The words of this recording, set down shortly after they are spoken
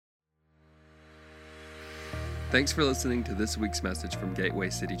Thanks for listening to this week's message from Gateway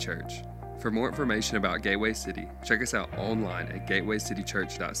City Church. For more information about Gateway City, check us out online at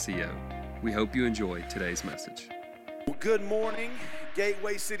gatewaycitychurch.co. We hope you enjoy today's message. Well, good morning,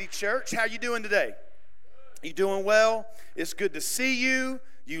 Gateway City Church. How you doing today? You doing well? It's good to see you.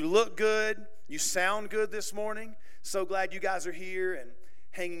 You look good. You sound good this morning. So glad you guys are here and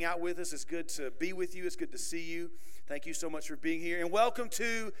hanging out with us. It's good to be with you. It's good to see you. Thank you so much for being here. And welcome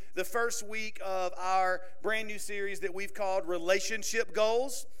to the first week of our brand new series that we've called Relationship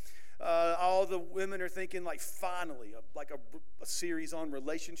Goals. All the women are thinking finally, a series on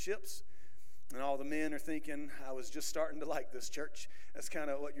relationships. And all the men are thinking, I was just starting to like this, church. That's kind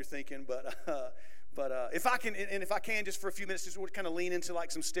of what you're thinking. But if I can, just for a few minutes, just kind of lean into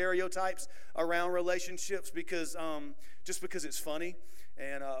some stereotypes around relationships because it's funny.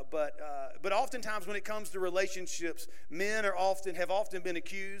 And but oftentimes when it comes to relationships, men have often been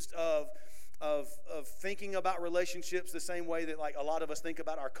accused of thinking about relationships the same way that a lot of us think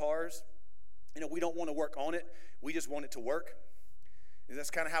about our cars. You know, we don't want to work on it; we just want it to work.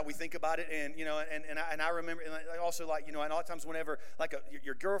 That's kind of how we think about it, and I remember, and also and a lot of times whenever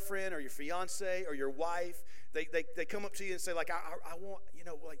your girlfriend or your fiance or your wife, they come up to you and say I want,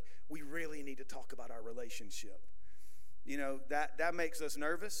 we really need to talk about our relationship. That makes us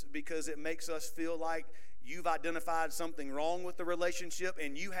nervous because it makes us feel like you've identified something wrong with the relationship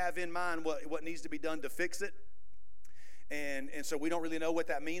and you have in mind what needs to be done to fix it. And so we don't really know what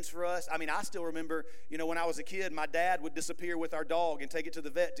that means for us. I mean, I still remember, when I was a kid, my dad would disappear with our dog and take it to the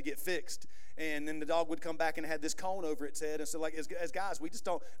vet to get fixed. And then the dog would come back and had this cone over its head. And so as guys, we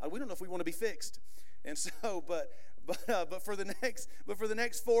don't know if we want to be fixed. And so, but for the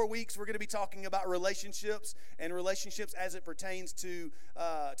next 4 weeks, we're going to be talking about relationships and relationships as it pertains to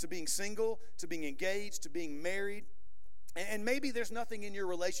being single, to being engaged, to being married. And maybe there's nothing in your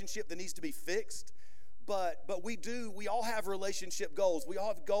relationship that needs to be fixed. But we all have relationship goals. We all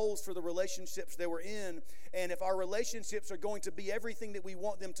have goals for the relationships that we're in. And if our relationships are going to be everything that we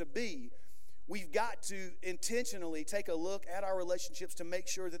want them to be, we've got to intentionally take a look at our relationships to make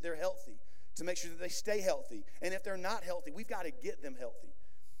sure that they're healthy, to make sure that they stay healthy. And if they're not healthy, we've got to get them healthy.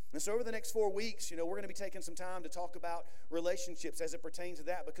 And so over the next 4 weeks, we're going to be taking some time to talk about relationships as it pertains to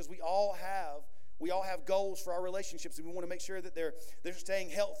that, because we all have goals for our relationships, and we want to make sure that they're staying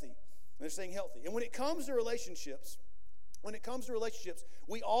healthy. They're staying healthy. And when it comes to relationships,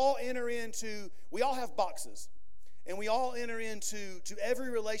 we all have boxes. And we all enter into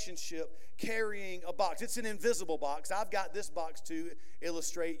every relationship carrying a box. It's an invisible box. I've got this box to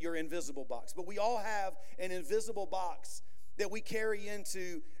illustrate your invisible box. But we all have an invisible box that we carry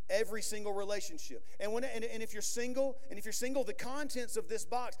into every single relationship. And if you're single, the contents of this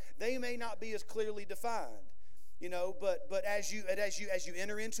box, they may not be as clearly defined. But as you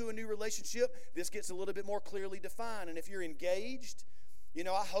enter into a new relationship, this gets a little bit more clearly defined. And if you're engaged,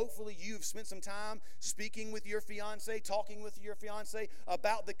 hopefully you've spent some time speaking with your fiance, talking with your fiance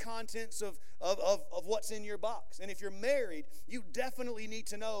about the contents of what's in your box. And if you're married, you definitely need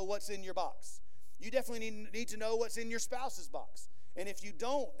to know what's in your box. You definitely need to know what's in your spouse's box. And if you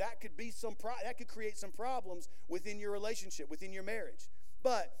don't, that could create some problems within your relationship, within your marriage.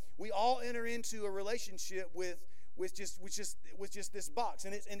 But we all enter into a relationship with just this box,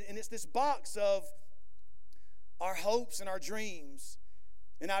 and it's this box of our hopes and our dreams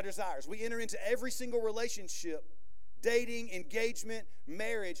and our desires. We enter into every single relationship, dating, engagement,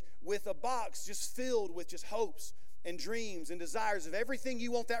 marriage, with a box just filled with just hopes and dreams and desires of everything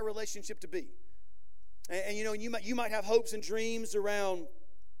you want that relationship to be. And you might have hopes and dreams around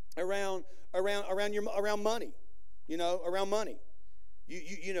money, around money.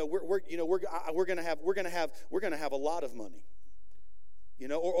 We're gonna have a lot of money,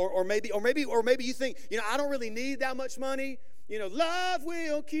 or maybe you think, I don't really need that much money. Love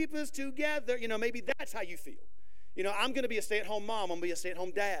will keep us together. Maybe that's how you feel. I'm gonna be a stay-at-home mom. I'm gonna be a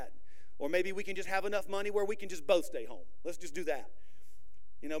stay-at-home dad, or maybe we can just have enough money where we can just both stay home. Let's just do that.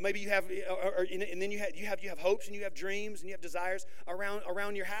 Maybe you have, and then you have hopes and you have dreams and you have desires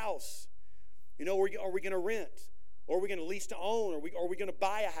around your house. Are we gonna rent? Or are we going to lease to own? Or are we going to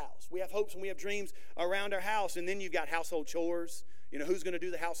buy a house? We have hopes and we have dreams around our house. And then you've got household chores. Who's going to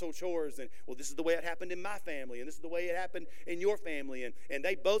do the household chores? And, well, this is the way it happened in my family. And this is the way it happened in your family. And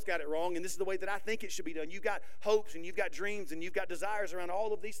they both got it wrong. And this is the way that I think it should be done. You've got hopes and you've got dreams and you've got desires around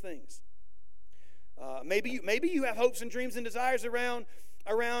all of these things. Maybe you have hopes and dreams and desires around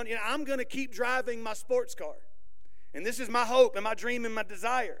I'm going to keep driving my sports car. And this is my hope and my dream and my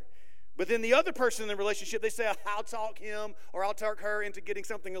desire. But then the other person in the relationship, they say, I'll talk him or I'll talk her into getting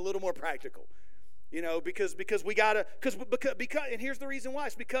something a little more practical. Because we gotta, because and here's the reason why.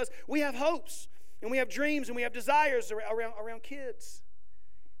 It's because we have hopes. And we have dreams and we have desires around kids.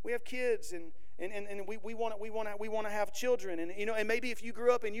 We have kids and we want to have children. And and maybe if you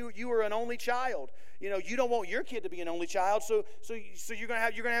grew up and you were an only child, you don't want your kid to be an only child, so you're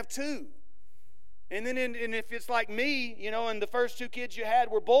gonna have two. And then and if it's like me, and the first two kids you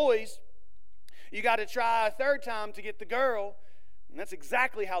had were boys, you got to try a third time to get the girl. And that's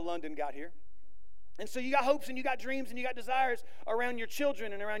exactly how London got here. And so you got hopes and you got dreams and you got desires around your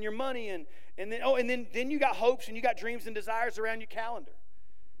children and around your money and then you got hopes and you got dreams and desires around your calendar.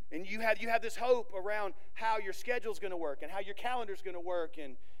 And you have this hope around how your schedule's going to work and how your calendar's going to work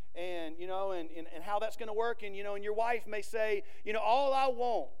and how that's going to work. And and your wife may say, all I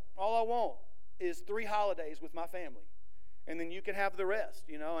want is 3 holidays with my family. And then you can have the rest,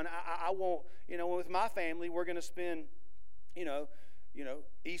 and I want, with my family, we're going to spend,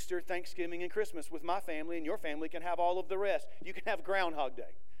 Easter, Thanksgiving, and Christmas with my family, and your family can have all of the rest. You can have Groundhog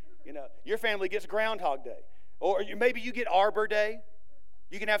Day. Your family gets Groundhog Day. Or maybe you get Arbor Day.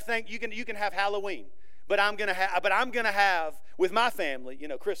 You can have you can have Halloween. But I'm gonna have with my family,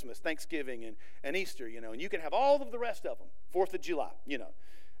 Christmas, Thanksgiving, and Easter, and you can have all of the rest of them. 4th of July,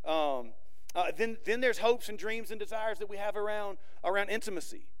 Then there's hopes and dreams and desires that we have around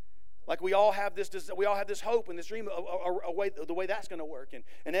intimacy. Like we all have this hope and this dream the way that's going to work.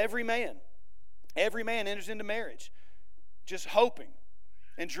 And every man enters into marriage just hoping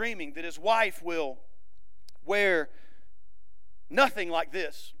and dreaming that his wife will wear nothing like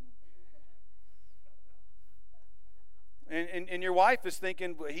this. And your wife is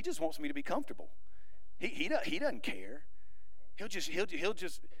thinking, well, he just wants me to be comfortable. He doesn't care. He'll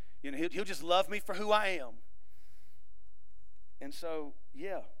just love me for who I am. And so,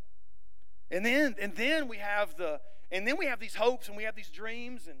 yeah. And then we have these hopes and we have these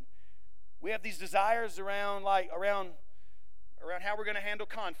dreams and we have these desires around how we're going to handle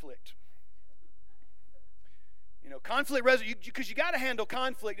conflict. Conflict resolution, because you got to handle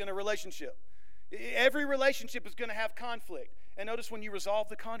conflict in a relationship. Every relationship is going to have conflict. And notice when you resolve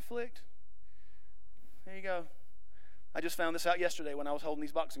the conflict, there you go. I just found this out yesterday when I was holding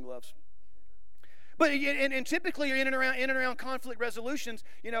these boxing gloves. But and typically in and around conflict resolutions,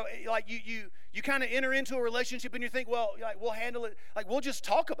 like you kind of enter into a relationship and you think, well, we'll handle it, we'll just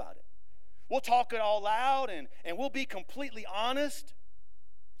talk about it. We'll talk it all out and we'll be completely honest.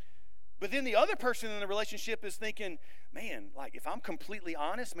 But then the other person in the relationship is thinking, man, if I'm completely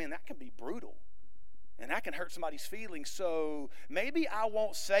honest, man, that can be brutal. And that can hurt somebody's feelings. So maybe I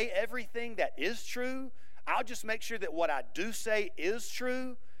won't say everything that is true. I'll just make sure that what I do say is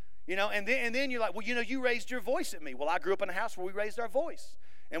true. And then you're like, well, you raised your voice at me. Well, I grew up in a house where we raised our voice.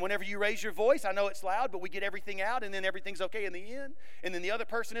 And whenever you raise your voice, I know it's loud, but we get everything out, and then everything's okay in the end. And then the other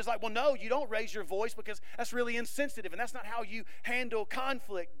person is like, well, no, you don't raise your voice because that's really insensitive, and that's not how you handle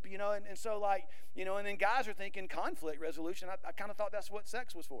conflict, And so, and then guys are thinking conflict resolution. I kind of thought that's what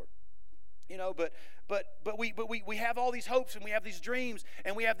sex was for. But we have all these hopes and we have these dreams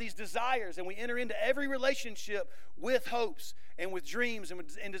and we have these desires and we enter into every relationship with hopes and with dreams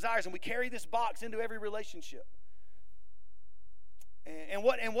and desires, and we carry this box into every relationship. And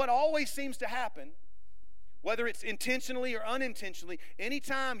what always seems to happen, whether it's intentionally or unintentionally,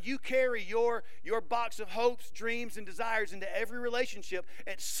 anytime you carry your box of hopes, dreams, and desires into every relationship,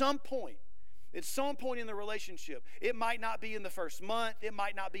 at some point in the relationship, it might not be in the first month, it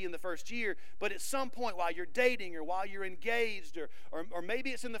might not be in the first year, but at some point while you're dating or while you're engaged or maybe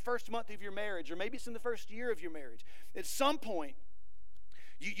it's in the first month of your marriage or maybe it's in the first year of your marriage, at some point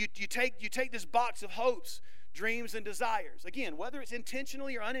you take this box of hopes, dreams, and desires, again, whether it's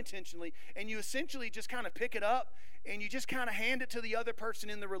intentionally or unintentionally, and you essentially just kind of pick it up and you just kind of hand it to the other person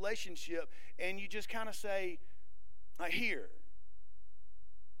in the relationship and you just kind of say, here,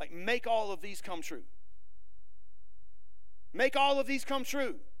 make all of these come true. Make all of these come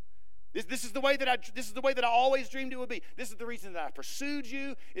true. This is the way that I always dreamed it would be. This is the reason that I pursued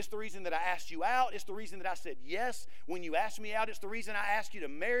you. It's the reason that I asked you out. It's the reason that I said yes when you asked me out. It's the reason I asked you to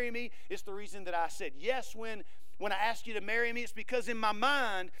marry me. It's the reason that I said yes when I asked you to marry me. It's because in my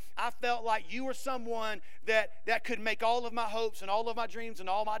mind, I felt like you were someone that could make all of my hopes and all of my dreams and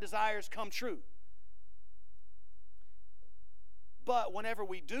all my desires come true. But whenever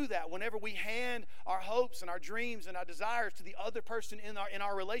we do that, whenever we hand our hopes and our dreams and our desires to the other person in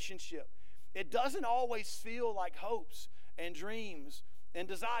our relationship, it doesn't always feel like hopes and dreams and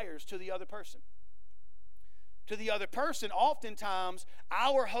desires to the other person. To the other person, oftentimes,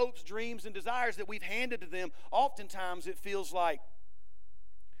 our hopes, dreams, and desires that we've handed to them, oftentimes it feels like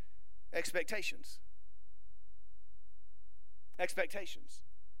expectations. Expectations.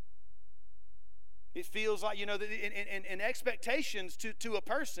 It feels like, in expectations to a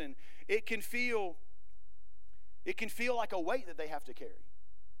person, it can feel like a weight that they have to carry.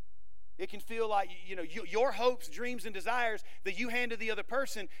 It can feel like, your hopes, dreams, and desires that you hand to the other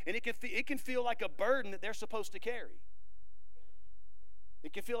person, and it can feel like a burden that they're supposed to carry.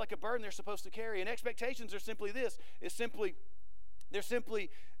 It can feel like a burden they're supposed to carry. And expectations are simply this. They're simply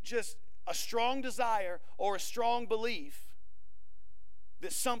just a strong desire or a strong belief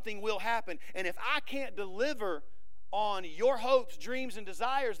that something will happen. And if I can't deliver on your hopes, dreams, and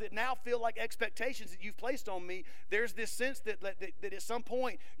desires that now feel like expectations that you've placed on me, there's this sense that at some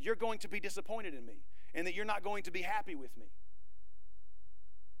point you're going to be disappointed in me and that you're not going to be happy with me.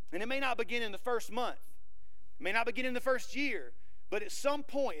 And it may not begin in the first month. It may not begin in the first year. But at some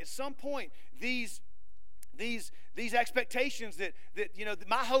point, these expectations that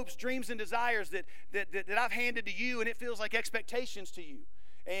my hopes, dreams, and desires that I've handed to you, and it feels like expectations to you.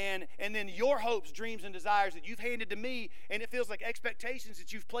 And then your hopes, dreams, and desires that you've handed to me, and it feels like expectations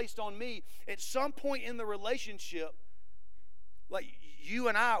that you've placed on me. At some point in the relationship, like you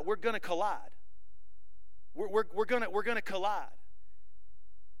and I, we're going to collide. We're going to collide.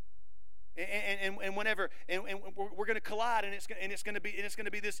 And whenever we're going to collide, and it's going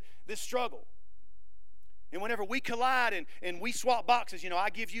to be this struggle. And whenever we collide and we swap boxes, I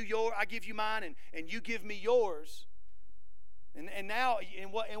give you mine, and you give me yours. And now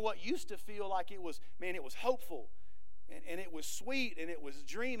in what used to feel like it was hopeful, and it was sweet, and it was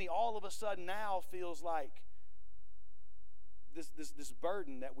dreamy, all of a sudden now feels like this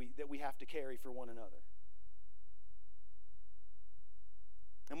burden that we have to carry for one another.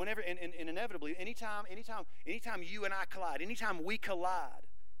 And inevitably, anytime you and I collide, anytime we collide,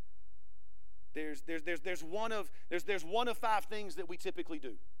 there's one of five things that we typically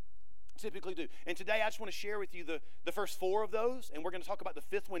do. And today I just want to share with you the first four of those, and we're going to talk about the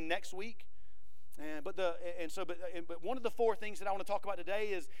fifth one next week. But one of the four things that I want to talk about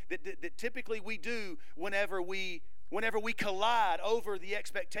today is that typically we do whenever we collide over the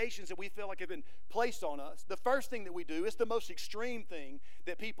expectations that we feel like have been placed on us. The first thing that we do, it's the most extreme thing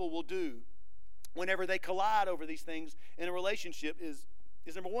that people will do whenever they collide over these things in a relationship is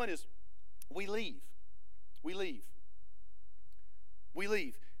number one is we leave. We leave.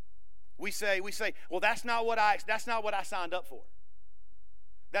 We say, well, that's not what I signed up for.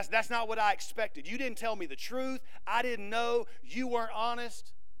 That's not what I expected. You didn't tell me the truth. I didn't know. You weren't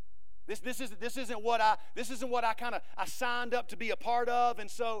honest. This isn't what I signed up to be a part of, and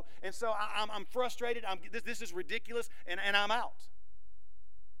so I'm frustrated. This is ridiculous, and I'm out.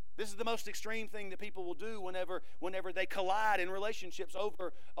 This is the most extreme thing that people will do whenever they collide in relationships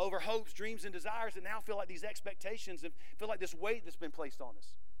over hopes, dreams, and desires that now feel like these expectations and feel like this weight that's been placed on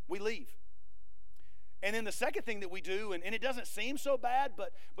us. We leave. And then the second thing that we do, and it doesn't seem so bad,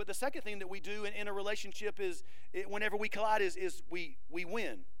 but the second thing that we do in a relationship is whenever we collide is we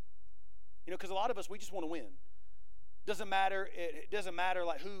win. Because a lot of us, we just want to win. It doesn't matter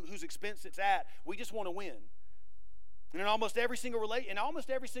like whose expense it's at. We just want to win. And in almost every single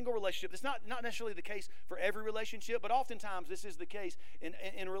relationship, it's not necessarily the case for every relationship, but oftentimes this is the case.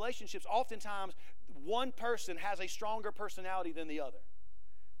 In relationships, oftentimes one person has a stronger personality than the other.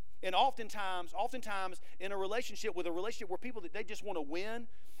 And oftentimes in a relationship where people that they just want to win,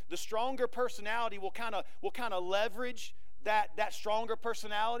 the stronger personality will kind of leverage that stronger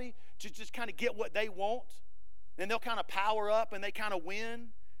personality to just kind of get what they want, and they'll kind of power up and they kind of win,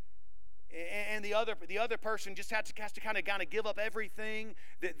 and the other person just has to kind of give up everything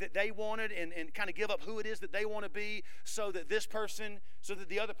that they wanted and kind of give up who it is that they want to be so that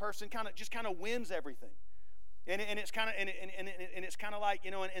the other person kind of wins everything. And it's kind of like,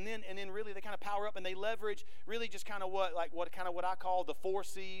 and then really they kind of power up and they leverage really just kind of what I call the 4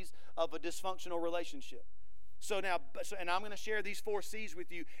 C's of a dysfunctional relationship. And I'm going to share these 4 C's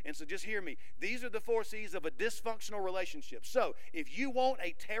with you, and so just hear me. These are the 4 C's of a dysfunctional relationship. So if you want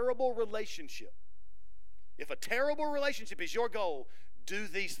a terrible relationship, if a terrible relationship is your goal, do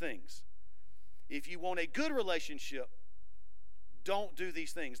these things. If you want a good relationship, don't do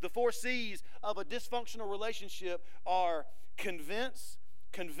these things. The 4 C's of a dysfunctional relationship are convince,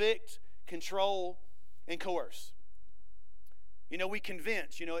 convict, control, and coerce. We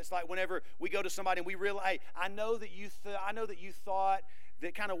convince. It's like whenever we go to somebody and we realize, hey, I know that you thought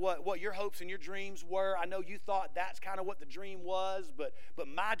that kind of what your hopes and your dreams were. I know you thought that's kind of what the dream was, but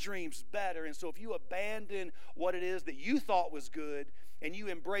my dream's better. And so if you abandon what it is that you thought was good and you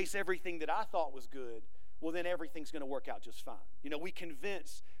embrace everything that I thought was good, well, then everything's going to work out just fine. We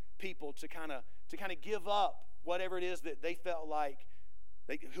convince people to kind of give up whatever it is that they felt like,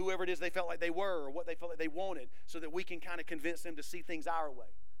 whoever it is they felt like they were or what they felt like they wanted, so that we can kind of convince them to see things our way.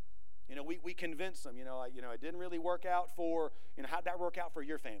 We convince them, it didn't really work out for, how'd that work out for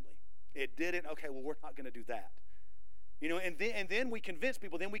your family? It didn't. Okay, well, we're not going to do that. And then we convince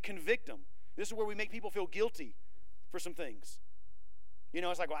people, then we convict them. This is where we make people feel guilty for some things.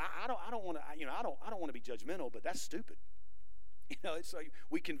 It's like, well, I don't want to be judgmental, but that's stupid. It's like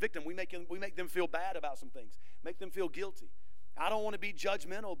we convict them, we make them feel bad about some things, make them feel guilty. I don't want to be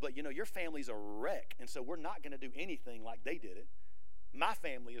judgmental, but your family's a wreck, and so we're not going to do anything like they did it. My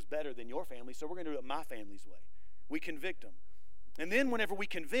family is better than your family, so we're going to do it my family's way. We convict them. And then whenever we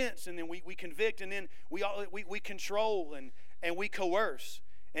convince, and then we convict, and then we control and we coerce.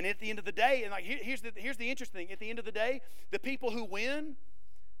 And at the end of the day, and like here's the interesting thing, at the end of the day, the people who win,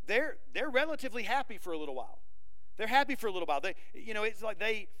 they're relatively happy for a little while. They're happy for a little while. It's like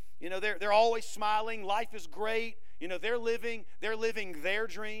they're always smiling. Life is great. They're living their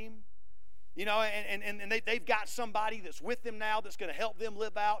dream. And they've got somebody that's with them now that's going to help them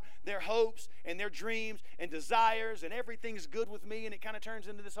live out their hopes and their dreams and desires, and everything's good with me. And it kind of turns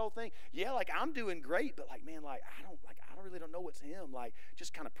into this whole thing. Yeah, like I'm doing great, but like, man, like I really don't know what's him. Like,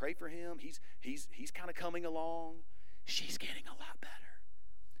 just kind of pray for him. He's kind of coming along. She's getting a lot better.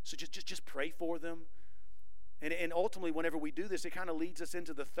 So just pray for them. And ultimately, whenever we do this, it kind of leads us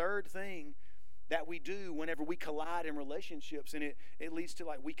into the third thing that we do whenever we collide in relationships, and it leads to,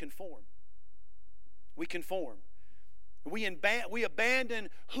 like, we conform. We conform. We abandon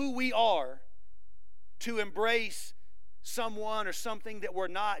who we are to embrace someone or something that we're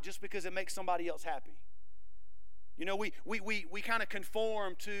not just because it makes somebody else happy. We kind of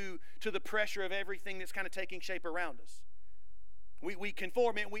conform to the pressure of everything that's kind of taking shape around us. We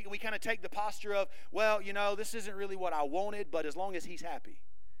conform and we kind of take the posture of, well, this isn't really what I wanted, but as long as he's happy,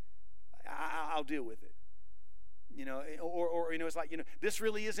 I'll deal with it. It's like, this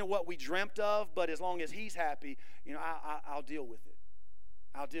really isn't what we dreamt of, but as long as he's happy, I'll deal with it.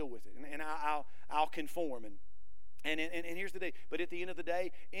 I'll deal with it, and I'll conform. And here's the day. But at the end of the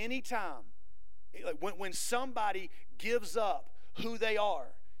day, anytime, like when somebody gives up who they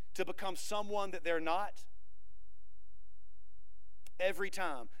are to become someone that they're not, every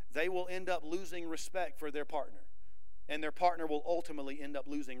time they will end up losing respect for their partner, and their partner will ultimately end up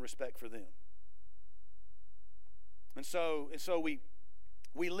losing respect for them. And so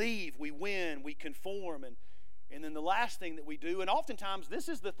we leave, we win, we conform, and then the last thing that we do, and oftentimes this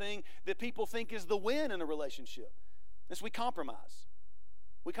is the thing that people think is the win in a relationship, is we compromise.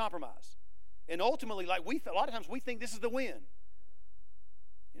 We compromise. And ultimately, like a lot of times we think this is the win.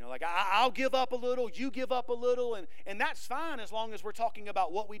 Like I'll give up a little, you give up a little, and that's fine as long as we're talking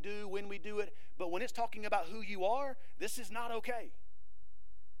about what we do, when we do it. But when it's talking about who you are, this is not okay.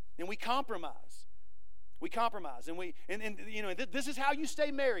 And we compromise. We compromise, and this is how you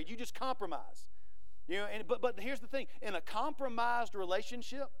stay married. You just compromise. But here's the thing: in a compromised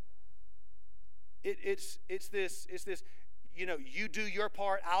relationship, it's this. You do your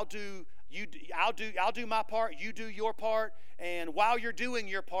part, I'll do my part, you do your part, and while you're doing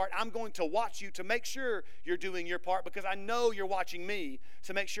your part, I'm going to watch you to make sure you're doing your part, because I know you're watching me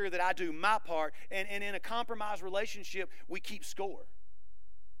to make sure that I do my part. And in a compromised relationship, we keep score.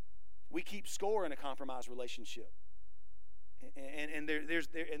 We keep score in a compromised relationship. And there's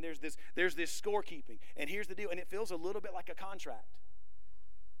this scorekeeping. And here's the deal, and it feels a little bit like a contract.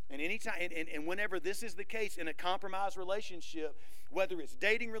 And anytime, and whenever this is the case in a compromised relationship, whether it's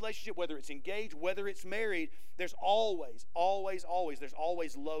dating relationship, whether it's engaged, whether it's married, there's always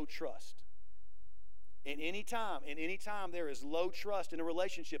low trust. And anytime there is low trust in a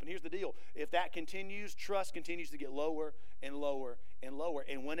relationship, and here's the deal: if that continues, trust continues to get lower and lower and lower.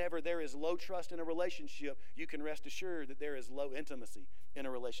 And whenever there is low trust in a relationship, you can rest assured that there is low intimacy in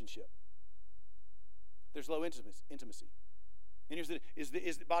a relationship. There's low intimacy. And here's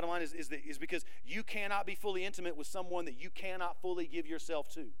the bottom line is because you cannot be fully intimate with someone that you cannot fully give yourself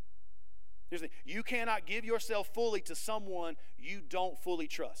to. You cannot give yourself fully to someone you don't fully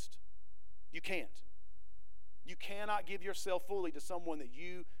trust. You can't. You cannot give yourself fully to someone that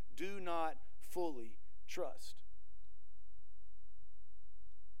you do not fully trust.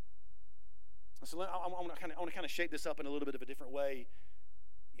 So I want to kind of shape this up in a little bit of a different way,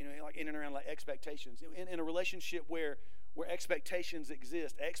 like in and around like expectations. In a relationship where expectations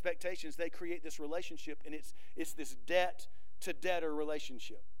exist, they create this relationship, and it's this debt to debtor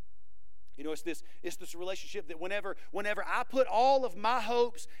relationship. It's this relationship that whenever I put all of my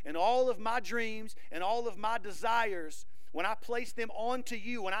hopes and all of my dreams and all of my desires, when I place them onto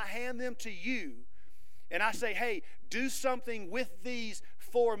you, when I hand them to you, and I say, hey, do something with these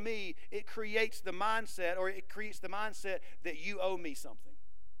for me, it creates the mindset that you owe me something.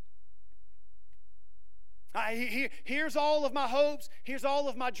 Here's all of my hopes. Here's all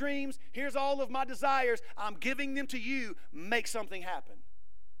of my dreams. Here's all of my desires. I'm giving them to you. Make something happen.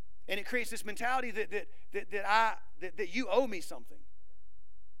 And it creates this mentality that you owe me something.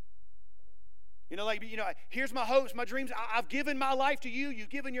 Here's my hopes, my dreams. I've given my life to you. You've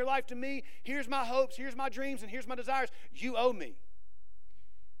given your life to me. Here's my hopes. Here's my dreams, and here's my desires. You owe me.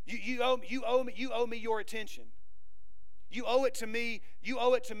 You owe me. You owe me your attention. You owe it to me. You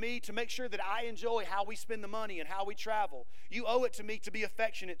owe it to me to make sure that I enjoy how we spend the money and how we travel. You owe it to me to be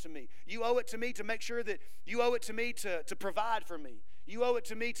affectionate to me. You owe it to me to make sure that you owe it to me to provide for me. You owe it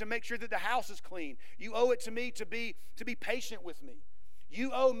to me to make sure that the house is clean. You owe it to me to be patient with me.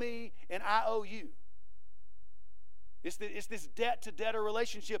 You owe me and I owe you. It's this debt-to-debtor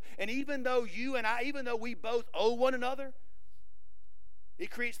relationship. And even though we both owe one another, it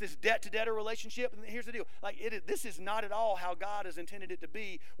creates this debt-to-debtor relationship. And here's the deal. This is not at all how God has intended it to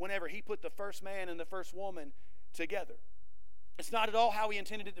be whenever He put the first man and the first woman together. It's not at all how He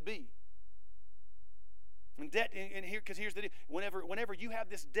intended it to be. Because here's the deal. Whenever you have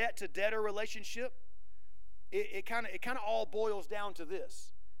this debt-to-debtor relationship, it kind of all boils down to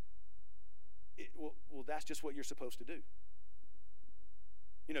this. That's just what you're supposed to do.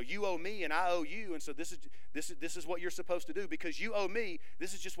 You owe me and I owe you, and so this is what you're supposed to do. Because you owe me,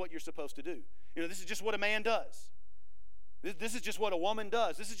 this is just what you're supposed to do. This is just what a man does. This is just what a woman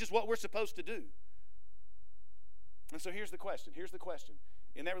does. This is just what we're supposed to do. And so here's the question.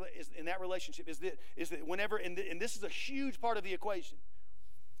 In that relationship is that whenever, and this is a huge part of the equation,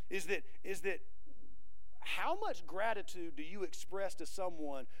 is that how much gratitude do you express to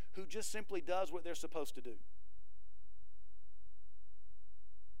someone who just simply does what they're supposed to do?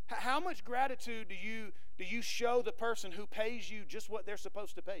 How much gratitude do you show the person who pays you just what they're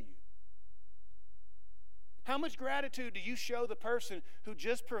supposed to pay you? How much gratitude do you show the person who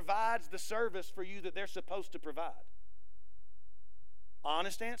just provides the service for you that they're supposed to provide?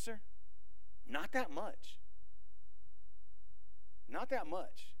 Honest answer, not that much. Not that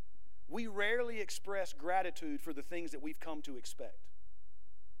much. We rarely express gratitude for the things that we've come to expect.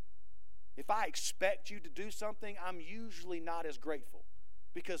 If I expect you to do something, I'm usually not as grateful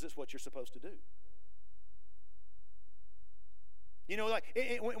because it's what you're supposed to do.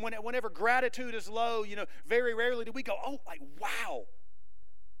 Whenever gratitude is low, very rarely do we go, wow,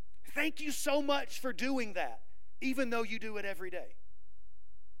 thank you so much for doing that, even though you do it every day.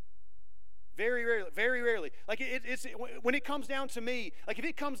 Very rarely. When it comes down to me, if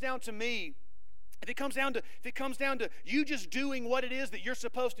it comes down to you just doing what it is that you're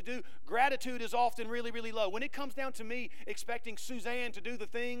supposed to do, gratitude is often really, really low. When it comes down to me expecting Suzanne to do the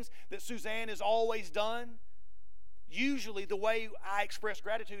things that Suzanne has always done, usually the way I express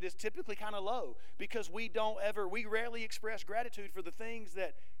gratitude is typically kind of low, because we rarely express gratitude for the things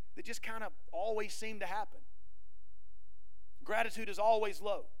that just kind of always seem to happen. Gratitude is always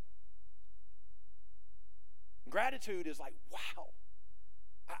low. Gratitude is like, wow,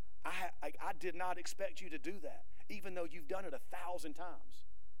 I did not expect you to do that, even though you've done it 1,000 times.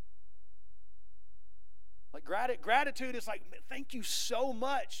 Gratitude is like, thank you so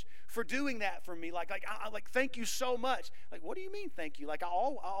much for doing that for me. Thank you so much. What do you mean, thank you? I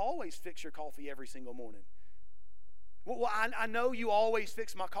always fix your coffee every single morning. Well, I know you always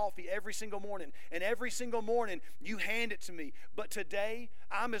fix my coffee every single morning, and every single morning you hand it to me. But today,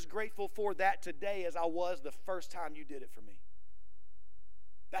 I'm as grateful for that today as I was the first time you did it for me.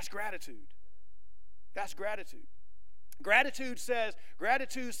 That's gratitude. That's gratitude. Gratitude says,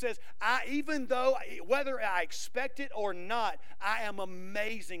 even though, whether I expect it or not, I am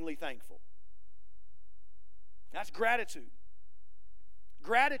amazingly thankful. That's gratitude.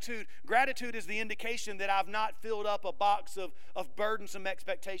 Gratitude is the indication that I've not filled up a box of burdensome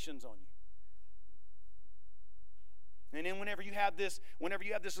expectations on you. And then whenever you have this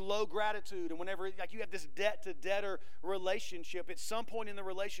low gratitude, and whenever you have this debt-to-debtor relationship, at some point in the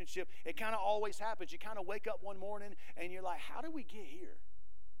relationship, it kind of always happens. You kind of wake up one morning and you're like, how did we get here?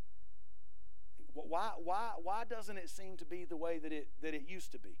 Why doesn't it seem to be the way that it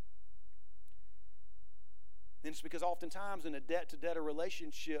used to be? And it's because oftentimes in a debt-to-debtor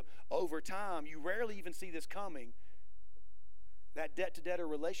relationship, over time, you rarely even see this coming. That debt-to-debtor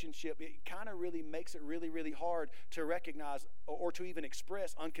relationship, it kind of really makes it really, really hard to recognize or to even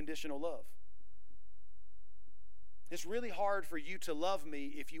express unconditional love. It's really hard for you to love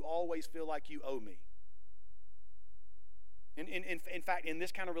me if you always feel like you owe me. In fact, in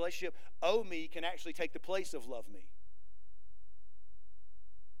this kind of relationship, owe me can actually take the place of love me.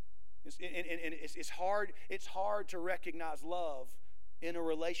 It's hard to recognize love in a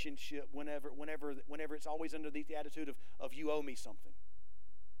relationship whenever it's always underneath the attitude of you owe me something.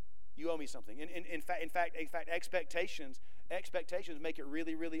 You owe me something. In fact, expectations make it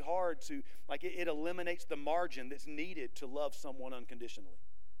really, really hard to, like, it eliminates the margin that's needed to love someone unconditionally.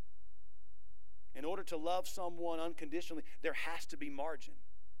 In order to love someone unconditionally, there has to be margin.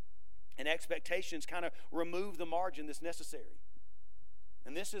 And expectations kind of remove the margin that's necessary.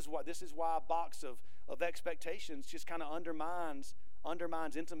 And this is why a box of expectations just kind of undermines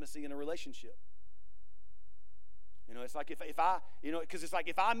intimacy in a relationship. You know, it's like if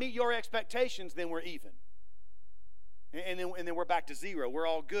I meet your expectations, then we're even. And then we're back to zero. We're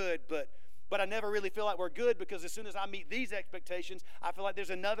all good, but I never really feel like we're good, because as soon as I meet these expectations, I feel like there's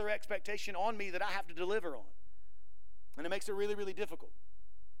another expectation on me that I have to deliver on. And it makes it really, really difficult.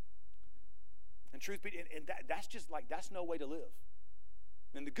 And truth be, that's no way to live.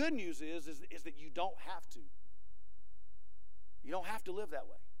 And the good news is that you don't have to. You don't have to live that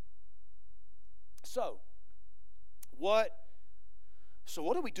way. So what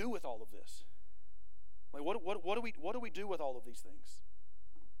do we do with all of this? Like, what do we do with all of these things?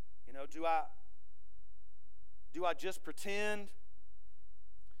 You know, do I just pretend?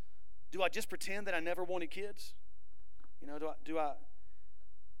 Do I just pretend that I never wanted kids? You know, do I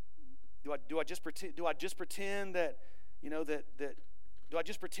just pretend that, you know, that do I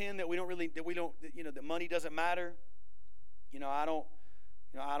just pretend that that money doesn't matter? I don't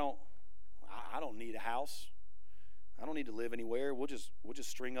need a house. I don't need to live anywhere. We'll just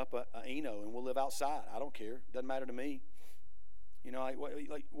string up a Eno and we'll live outside. I don't care. Doesn't matter to me. You know,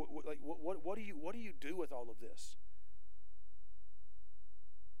 what do you do with all of this?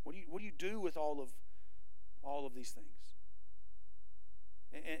 What do you do with all of these things?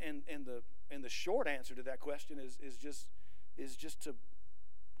 And the short answer to that question is just to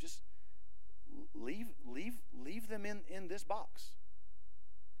leave them in this box.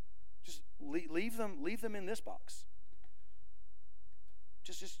 Just leave them in this box.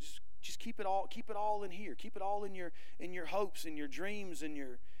 Just keep it all in here. Keep it all in your hopes and your dreams and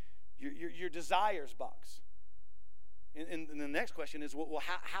your desires box. And the next question is, well,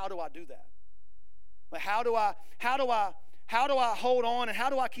 how do I do that? Like, how do I hold on, and how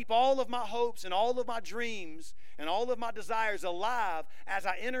do I keep all of my hopes and all of my dreams and all of my desires alive as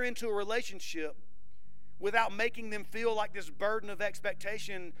I enter into a relationship without making them feel like this burden of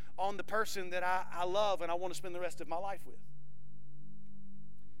expectation on the person that I love and I want to spend the rest of my life with?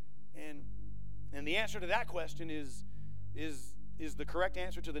 And the answer to that question is the correct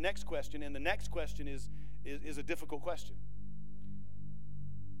answer to the next question, and the next question is a difficult question.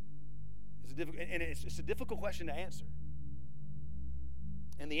 It's a difficult question to answer.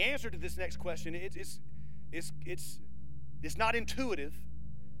 And the answer to this next question, it's not intuitive.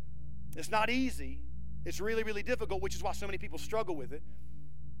 It's not easy. It's really, really difficult, which is why so many people struggle with it.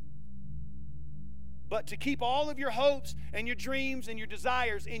 But to keep all of your hopes and your dreams and your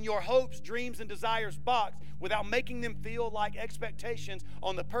desires in your hopes, dreams, and desires box without making them feel like expectations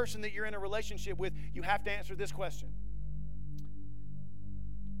on the person that you're in a relationship with, you have to answer this question.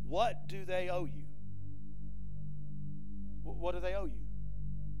 What do they owe you? What do they owe you?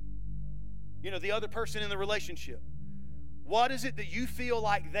 You know, the other person in the relationship. What is it that you feel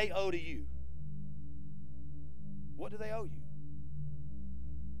like they owe to you? What do they owe you?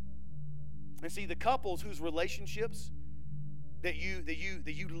 And see, the couples whose relationships that you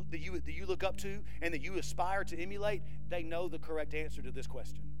look up to and that you aspire to emulate, they know the correct answer to this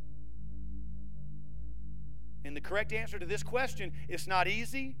question. And the correct answer to this question, it's not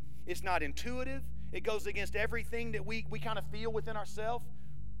easy, it's not intuitive, it goes against everything that we kind of feel within ourselves.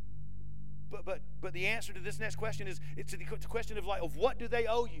 But the answer to this next question is, it's the question of what do they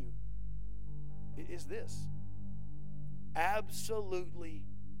owe you? It is this: absolutely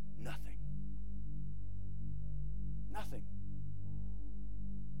nothing. Nothing.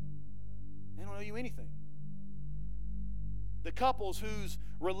 They don't owe you anything. The couples whose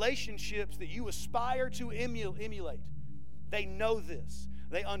relationships that you aspire to emulate, they know this.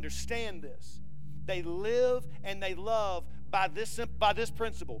 They understand this. They live and they love by this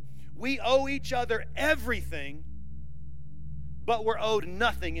principle. We owe each other everything, but we're owed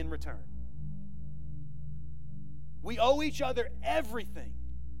nothing in return. We owe each other everything,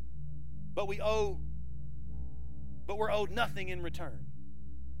 but we're owed nothing in return.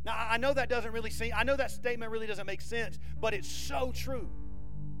 Now, I know that statement really doesn't make sense, but it's so true.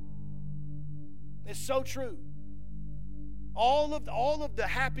 It's so true. All of the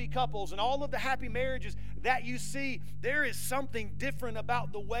happy couples and all of the happy marriages that you see, there is something different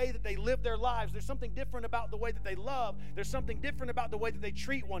about the way that they live their lives. There's something different about the way that they love. There's something different about the way that they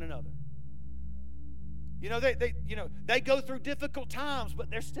treat one another. You know, they go through difficult times,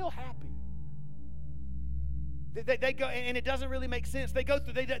 but they're still happy. They go, and it doesn't really make sense. They go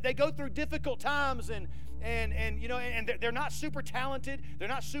through difficult times, and they're not super talented, they're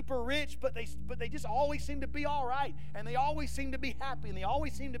not super rich, but they just always seem to be all right, and they always seem to be happy, and they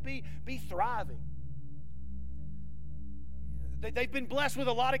always seem to be thriving. They've been blessed with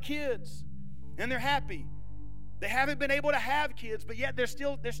a lot of kids, and they're happy. They haven't been able to have kids, but yet they're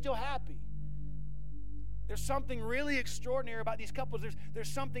still happy. There's something really extraordinary about these couples. There's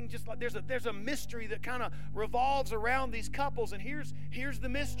something just like there's a mystery that kind of revolves around these couples, and here's the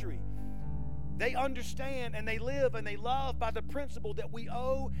mystery. They understand and they live and they love by the principle that we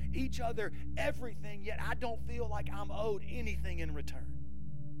owe each other everything, yet I don't feel like I'm owed anything in return.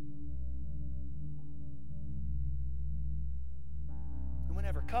 And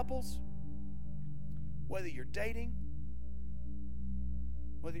whenever couples, whether you're dating,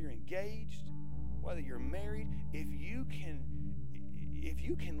 whether you're engaged, whether you're married, if you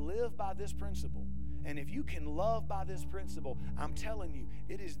can live by this principle, and if you can love by this principle, I'm telling you,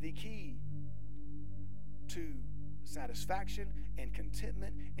 it is the key to satisfaction and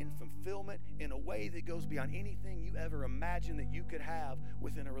contentment and fulfillment in a way that goes beyond anything you ever imagined that you could have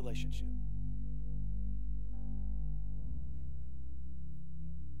within a relationship.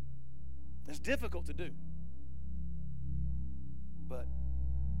 It's difficult to do, but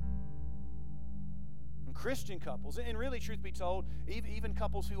Christian couples, and really, truth be told, even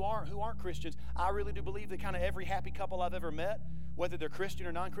couples who aren't Christians, I really do believe that kind of every happy couple I've ever met, whether they're Christian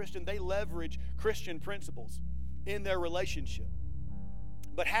or non-Christian, they leverage Christian principles in their relationship.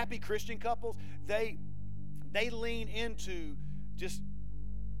 But happy Christian couples, they lean into just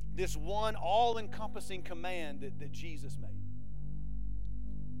this one all-encompassing command that Jesus made.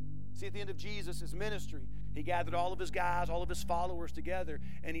 See, at the end of Jesus' ministry, he gathered all of his guys, all of his followers together,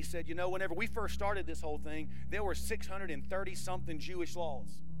 and he said, whenever we first started this whole thing, there were 630-something Jewish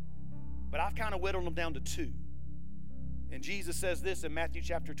laws. But I've kind of whittled them down to 2. And Jesus says this in Matthew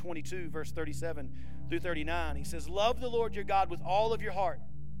chapter 22, verse 37 through 39. He says, love the Lord your God with all of your heart,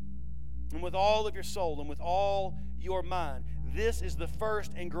 and with all of your soul, and with all your mind. This is the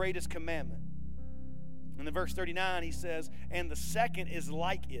first and greatest commandment. And in verse 39, he says, and the second is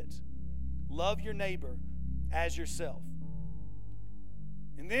like it. Love your neighbor as yourself.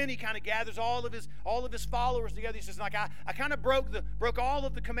 And then he kind of gathers all of his followers together. He says, like, I kind of broke all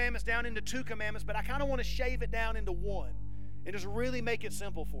of the commandments down into 2 commandments, but I kind of want to shave it down into 1 and just really make it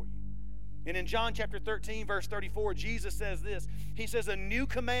simple for you. And in John chapter 13, verse 34, Jesus says this. He says, a new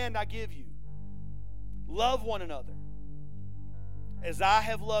command I give you. Love one another. As I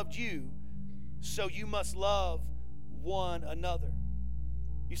have loved you, so you must love one another.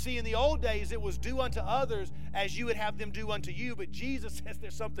 You see, in the old days, it was do unto others as you would have them do unto you, but Jesus says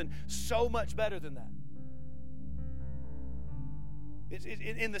there's something so much better than that. It's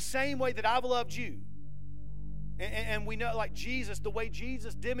in the same way that I've loved you. And we know, like Jesus, the way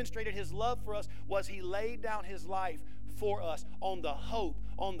Jesus demonstrated his love for us was he laid down his life for us on the hope,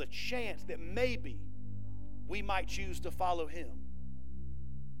 on the chance that maybe we might choose to follow him.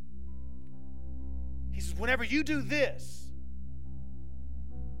 He says, whenever you do this,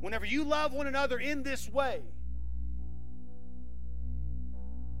 whenever you love one another in this way,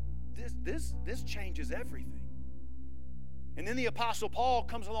 this changes everything. And then the Apostle Paul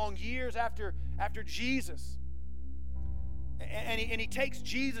comes along years after Jesus, and he takes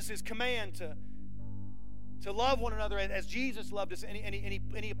Jesus' command to love one another as Jesus loved us, and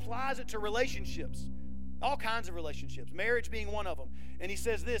he applies it to relationships, all kinds of relationships, marriage being one of them. And he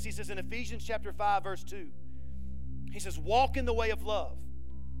says this, he says in Ephesians chapter 5, verse 2, he says, walk in the way of love,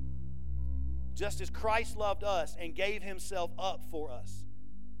 just as Christ loved us and gave himself up for us.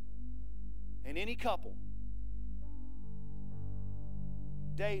 And any couple,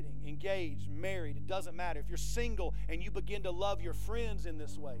 dating, engaged, married, it doesn't matter. If you're single and you begin to love your friends in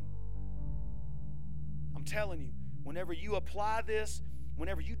this way, I'm telling you, whenever you apply this,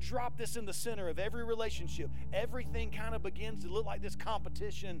 whenever you drop this in the center of every relationship, everything kind of begins to look like this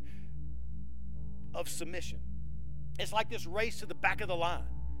competition of submission. It's like this race to the back of the line.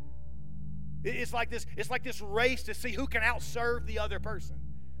 It's like this race to see who can outserve the other person.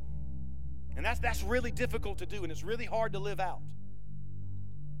 And that's really difficult to do, and it's really hard to live out.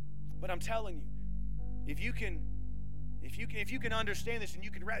 But I'm telling you, if you can understand this, and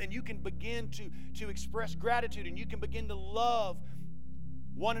you can begin to express gratitude, and you can begin to love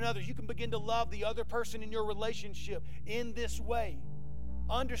one another, you can begin to love the other person in your relationship in this way,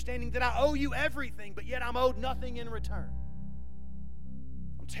 understanding that I owe you everything, but yet I'm owed nothing in return.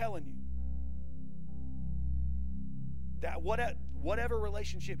 I'm telling you, that whatever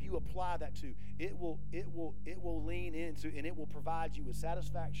relationship you apply that to, it will lean into, and it will provide you with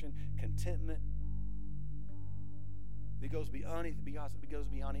satisfaction, contentment, that goes beyond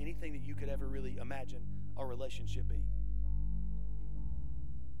anything that you could ever really imagine a relationship being.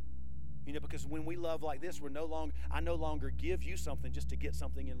 You know, because when we love like this, I no longer give you something just to get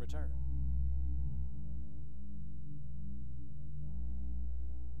something in return.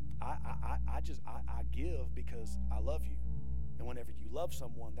 I give because I love you. And whenever you love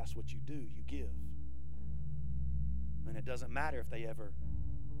someone, that's what you do. You give. And it doesn't matter if they ever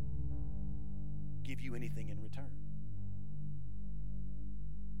give you anything in return.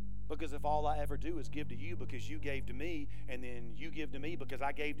 Because if all I ever do is give to you because you gave to me, and then you give to me because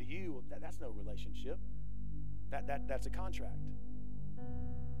I gave to you, that's no relationship. That's a contract.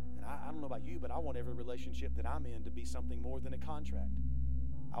 And I don't know about you, but I want every relationship that I'm in to be something more than a contract.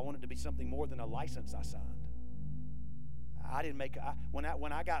 I want it to be something more than a license I signed. When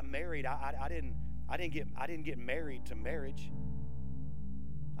I got married, I didn't get married to marriage.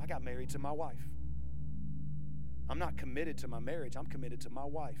 I got married to my wife. I'm not committed to my marriage. I'm committed to my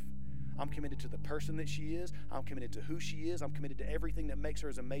wife. I'm committed to the person that she is. I'm committed to who she is. I'm committed to everything that makes her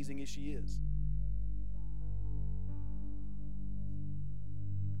as amazing as she is.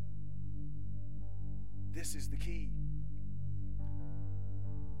 This is the key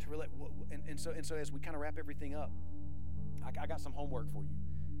to relate. And so as we kind of wrap everything up, I got some homework for you.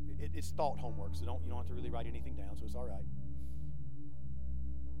 It's thought homework, so you don't have to really write anything down, so it's all right.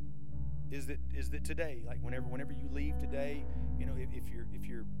 Is that today, like whenever you leave today, you know,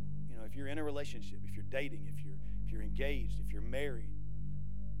 if you're in a relationship, if you're dating, if you're engaged, if you're married,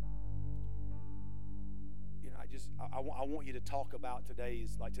 you know, I want you to talk about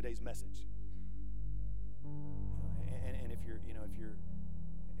today's message. And if you're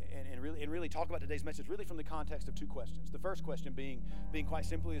and really talk about today's message really from the context of two questions. The first question being quite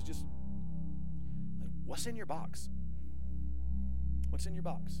simply is just, what's in your box? What's in your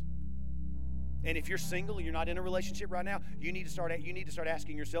box? And if you're single and you're not in a relationship right now, you need to start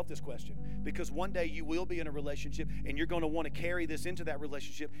asking yourself this question, because one day you will be in a relationship and you're going to want to carry this into that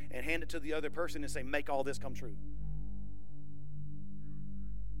relationship and hand it to the other person and say, make all this come true.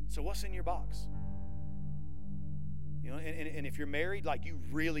 So what's in your box? You know, and if you're married, like, you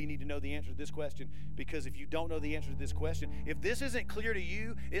really need to know the answer to this question, because if you don't know the answer to this question, if this isn't clear to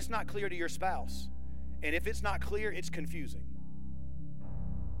you, it's not clear to your spouse. And if it's not clear, it's confusing.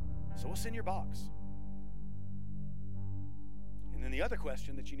 So what's in your box? And then the other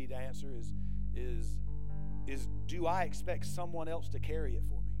question that you need to answer is do I expect someone else to carry it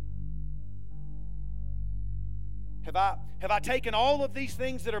for me? Have I taken all of these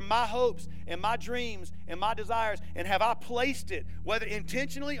things that are my hopes and my dreams and my desires, and have I placed it, whether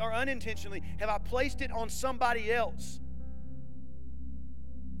intentionally or unintentionally, have I placed it on somebody else,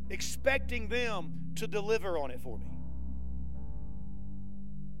 expecting them to deliver on it for me?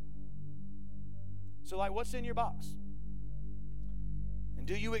 So, like, what's in your box? And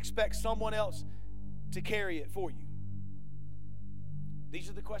do you expect someone else to carry it for you? These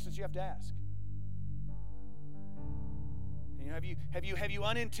are the questions you have to ask. You know, have you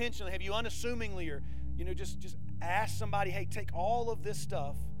unintentionally, have you unassumingly, or, you know, just ask somebody, hey, take all of this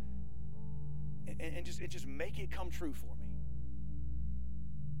stuff and just make it come true for me.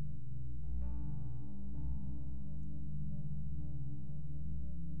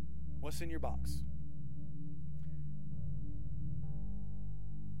 What's in your box?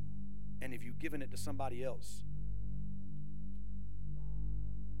 And have you given it to somebody else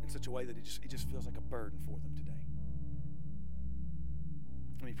in such a way that it just feels like a burden for them today?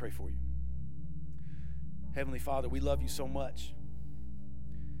 Let me pray for you. Heavenly Father, we love you so much.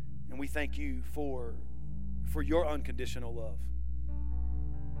 And we thank you for your unconditional love.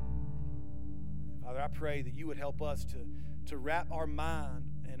 Father, I pray that you would help us to wrap our mind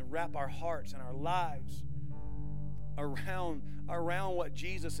and wrap our hearts and our lives around what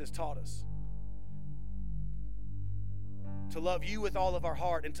Jesus has taught us. To love you with all of our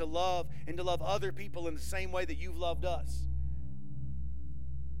heart, and to love other people in the same way that you've loved us.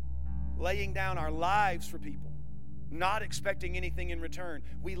 Laying down our lives for people, not expecting anything in return.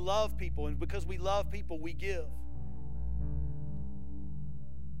 We love people, and because we love people, we give.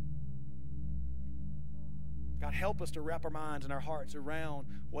 God, help us to wrap our minds and our hearts around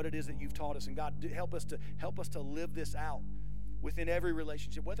what it is that you've taught us. And God, help us to live this out within every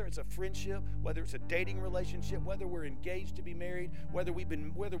relationship, whether it's a friendship, whether it's a dating relationship, whether we're engaged to be married, whether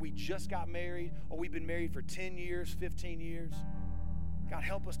we just got married, or we've been married for 10 years, 15 years. God,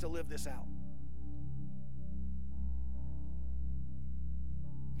 help us to live this out.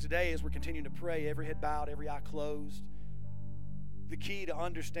 Today, as we're continuing to pray, every head bowed, every eye closed, the key to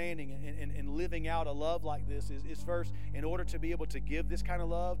understanding and living out a love like this is first, in order to be able to give this kind of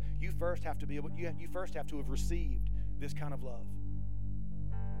love, you first have to have received this kind of love.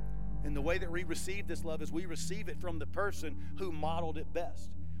 And the way that we receive this love is we receive it from the person who modeled it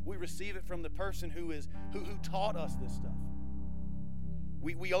best. We receive it from the person who taught us this stuff.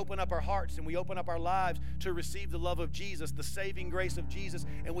 We open up our hearts and we open up our lives to receive the love of Jesus, the saving grace of Jesus,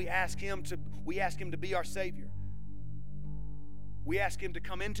 and we ask Him to be our Savior. We ask Him to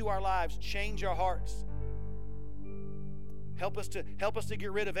come into our lives, change our hearts. Help us to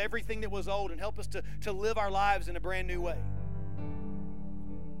get rid of everything that was old and help us to live our lives in a brand new way.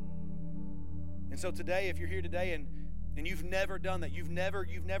 And so today, if you're here today and you've never done that, you've never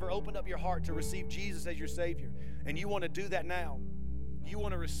opened up your heart to receive Jesus as your Savior, and you want to do that now, you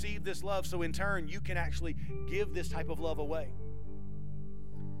want to receive this love so in turn you can actually give this type of love away.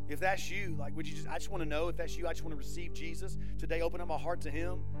 If that's you, I just want to know if that's you. I just want to receive Jesus today, open up my heart to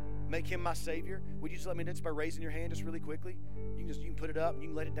Him, make Him my Savior. Would you just let me know just by raising your hand just really quickly? You can put it up and you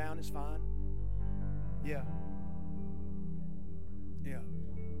can let it down, it's fine. Yeah.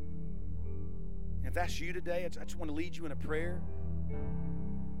 If that's you today, I just want to lead you in a prayer.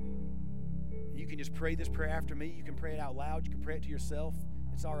 You can just pray this prayer after me. You can pray it out loud. You can pray it to yourself.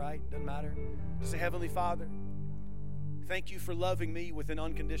 It's all right. Doesn't matter. Just say, Heavenly Father, thank you for loving me with an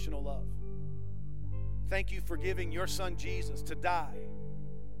unconditional love. Thank you for giving your Son Jesus to die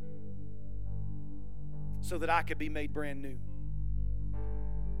so that I could be made brand new.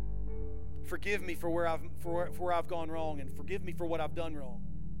 Forgive me for where I've gone wrong, and forgive me for what I've done wrong.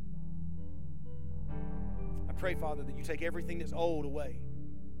 I pray, Father, that you take everything that's old away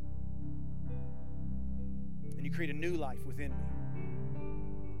and you create a new life within me.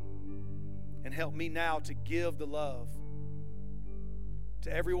 And help me now to give the love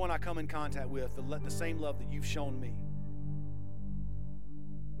to everyone I come in contact with, the same love that you've shown me.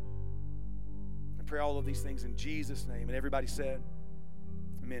 I pray all of these things in Jesus' name. And everybody said,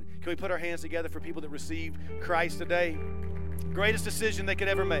 amen. Can we put our hands together for people that received Christ today? Greatest decision they could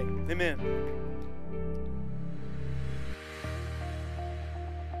ever make. Amen.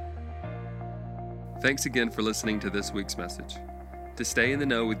 Thanks again for listening to this week's message. To stay in the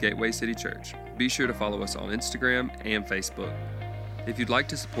know with Gateway City Church, be sure to follow us on Instagram and Facebook. If you'd like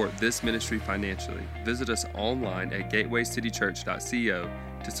to support this ministry financially, visit us online at gatewaycitychurch.co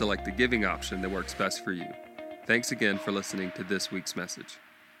to select the giving option that works best for you. Thanks again for listening to this week's message.